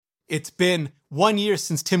It's been 1 year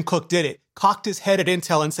since Tim Cook did it, cocked his head at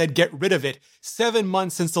Intel and said get rid of it. 7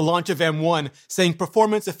 months since the launch of M1, saying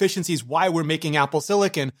performance efficiency is why we're making Apple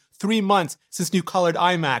Silicon. 3 months since new colored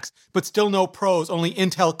iMacs, but still no pros, only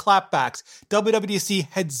Intel clapbacks. WWDC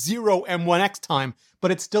had 0 M1X time,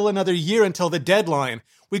 but it's still another year until the deadline.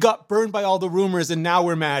 We got burned by all the rumors and now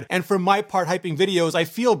we're mad. And for my part hyping videos, I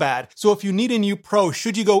feel bad. So if you need a new Pro,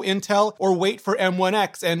 should you go Intel or wait for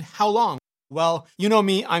M1X, and how long? Well, you know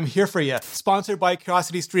me, I'm here for you. Sponsored by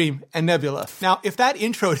CuriosityStream and Nebula. Now, if that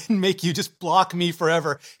intro didn't make you just block me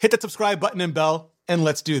forever, hit that subscribe button and bell, and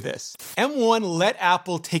let's do this. M1 let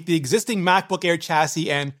Apple take the existing MacBook Air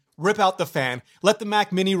chassis and rip out the fan, let the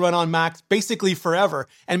Mac Mini run on Macs basically forever,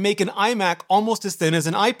 and make an iMac almost as thin as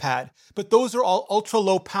an iPad. But those are all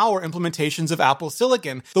ultra-low power implementations of Apple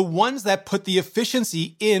Silicon, the ones that put the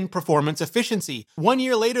efficiency in performance efficiency. 1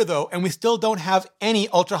 year later though, and we still don't have any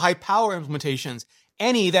ultra-high power implementations,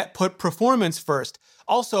 any that put performance first.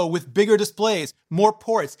 Also with bigger displays, more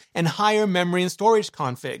ports, and higher memory and storage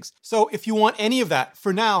configs. So if you want any of that,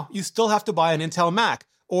 for now, you still have to buy an Intel Mac.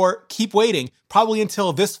 Or keep waiting, probably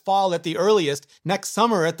until this fall at the earliest, next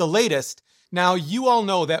summer at the latest. Now, you all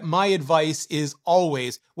know that my advice is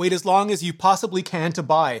always wait as long as you possibly can to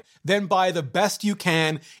buy. Then buy the best you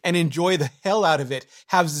can and enjoy the hell out of it.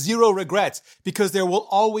 Have zero regrets, because there will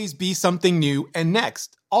always be something new and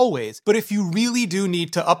next. Always. But if you really do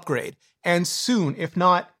need to upgrade, and soon, if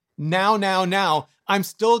not now, I'm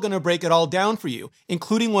still going to break it all down for you,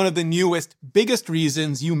 including one of the newest, biggest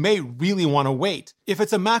reasons you may really want to wait. If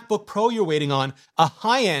it's a MacBook Pro you're waiting on, a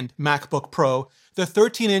high-end MacBook Pro, the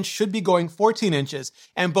 13-inch should be going 14 inches,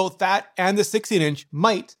 and both that and the 16-inch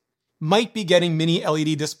might be getting mini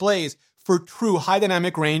LED displays for true high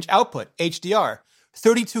dynamic range output, HDR.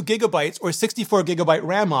 32 gigabytes or 64 gigabyte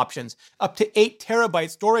RAM options, up to 8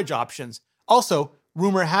 terabyte storage options. Also,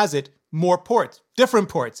 rumor has it, more ports, different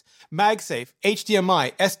ports, MagSafe,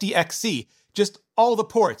 HDMI, SDXC, just all the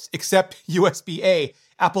ports except USB-A.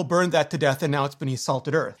 Apple burned that to death and now it's beneath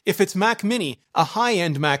salted earth. If it's Mac Mini, a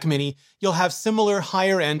high-end Mac Mini, you'll have similar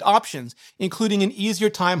higher-end options, including an easier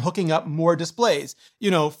time hooking up more displays,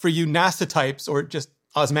 for you NASA types or just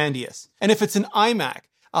Osmandius. And if it's an iMac,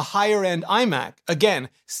 a higher-end iMac, again,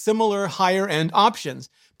 similar higher-end options,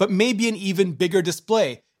 but maybe an even bigger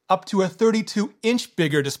display, up to a 32-inch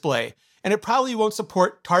bigger display. And it probably won't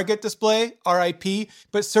support Target Display, RIP,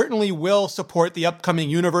 but certainly will support the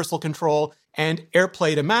upcoming Universal Control and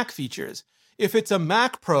AirPlay to Mac features. If it's a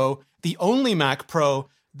Mac Pro, the only Mac Pro,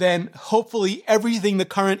 then hopefully everything the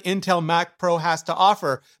current Intel Mac Pro has to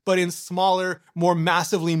offer, but in smaller, more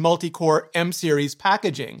massively multi-core M-series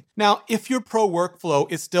packaging. Now, if your Pro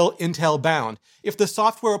workflow is still Intel bound, if the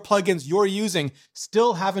software plugins you're using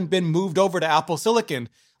still haven't been moved over to Apple Silicon,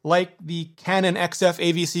 like the Canon XF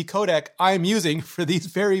AVC codec I'm using for these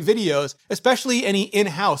very videos, especially any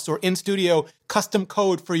in-house or in-studio custom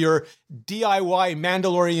code for your DIY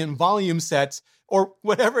Mandalorian volume sets, or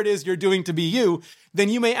whatever it is you're doing to be you, then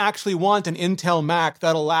you may actually want an Intel Mac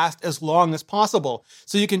that'll last as long as possible,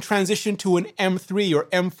 so you can transition to an M3 or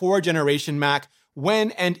M4 generation Mac when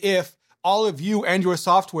and if all of you and your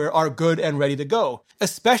software are good and ready to go.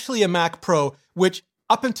 Especially a Mac Pro, which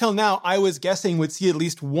up until now, I was guessing would see at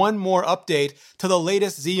least one more update to the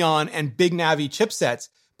latest Xeon and Big Navi chipsets,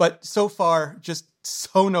 but so far, just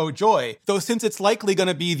so no joy. Though since it's likely going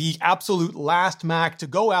to be the absolute last Mac to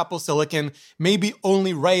go Apple Silicon, maybe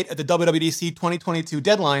only right at the WWDC 2022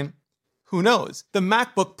 deadline, who knows? The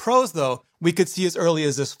MacBook Pros, though, we could see as early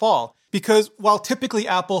as this fall. Because while typically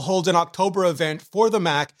Apple holds an October event for the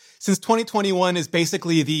Mac, since 2021 is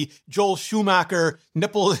basically the Joel Schumacher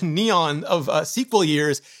nipple and neon of sequel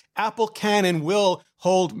years, Apple can and will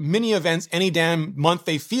hold mini events any damn month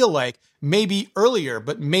they feel like. Maybe earlier,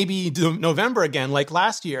 but maybe November again, like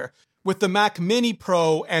last year. With the Mac Mini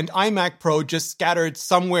Pro and iMac Pro just scattered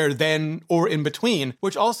somewhere then or in between,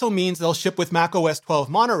 which also means they'll ship with macOS 12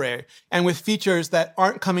 Monterey and with features that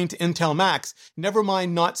aren't coming to Intel Macs, never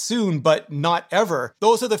mind not soon, but not ever.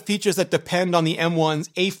 Those are the features that depend on the M1's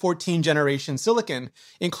A14 generation silicon,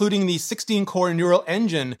 including the 16-core neural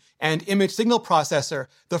engine and image signal processor,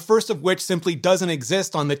 the first of which simply doesn't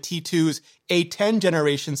exist on the T2's A10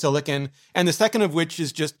 generation silicon, and the second of which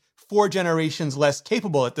is just 4 generations less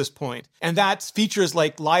capable at this point. And that's features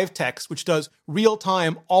like Live Text, which does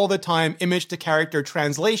real-time, all-the-time image-to-character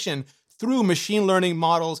translation through machine learning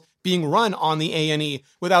models being run on the A&E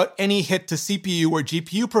without any hit to CPU or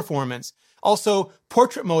GPU performance. Also,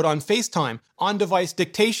 portrait mode on FaceTime, on-device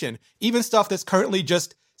dictation, even stuff that's currently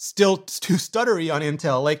just still too stuttery on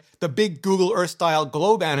Intel, like the big Google Earth-style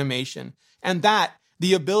globe animation. And that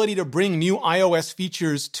the ability to bring new iOS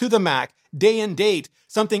features to the Mac day and date,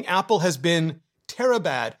 something Apple has been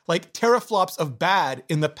terabad, like teraflops of bad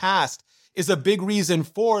in the past, is a big reason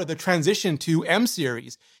for the transition to M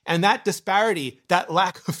series. And that disparity, that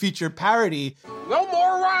lack of feature parity, no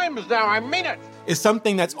more rhymes now, I mean it, is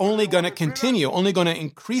something that's only going to continue, only going to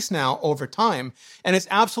increase now over time. And it's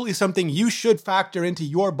absolutely something you should factor into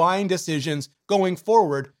your buying decisions going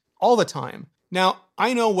forward all the time. Now,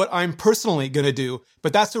 I know what I'm personally going to do,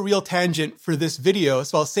 but that's a real tangent for this video,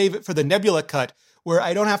 so I'll save it for the Nebula cut, where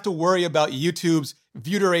I don't have to worry about YouTube's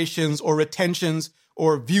view durations or retentions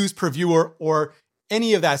or views per viewer or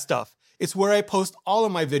any of that stuff. It's where I post all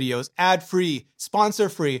of my videos ad-free,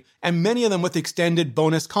 sponsor-free, and many of them with extended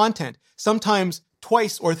bonus content, sometimes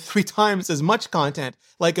twice or 3 times as much content,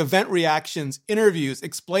 like event reactions, interviews,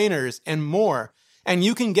 explainers, and more. And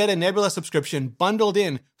you can get a Nebula subscription bundled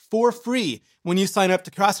in for free when you sign up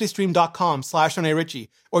to curiositystream.com/ReneRitchie,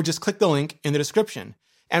 or just click the link in the description.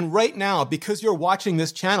 And right now, because you're watching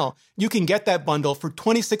this channel, you can get that bundle for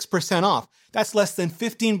 26% off. That's less than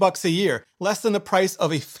 $15 a year, less than the price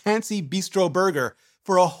of a fancy bistro burger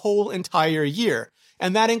for a whole entire year.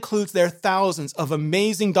 And that includes their thousands of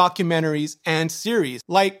amazing documentaries and series,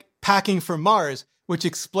 like Packing for Mars, which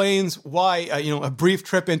explains why a brief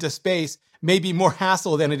trip into space may be more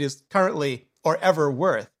hassle than it is currently or ever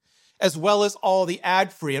worth, as well as all the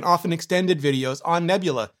ad-free and often extended videos on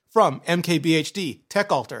Nebula from MKBHD,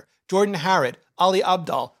 TechAltar, Jordan Harrod, Ali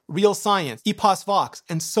Abdaal, Real Science, EPOS Vox,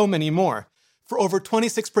 and so many more. For over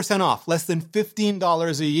 26% off, less than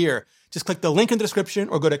 $15 a year, just click the link in the description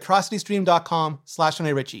or go to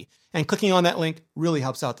curiositystream.com/ReneRitchie. And clicking on that link really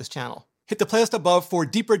helps out this channel. Hit the playlist above for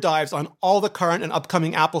deeper dives on all the current and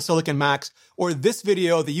upcoming Apple Silicon Macs, or this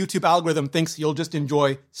video the YouTube algorithm thinks you'll just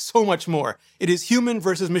enjoy so much more. It is human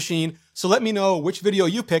versus machine, so let me know which video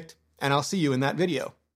you picked, and I'll see you in that video.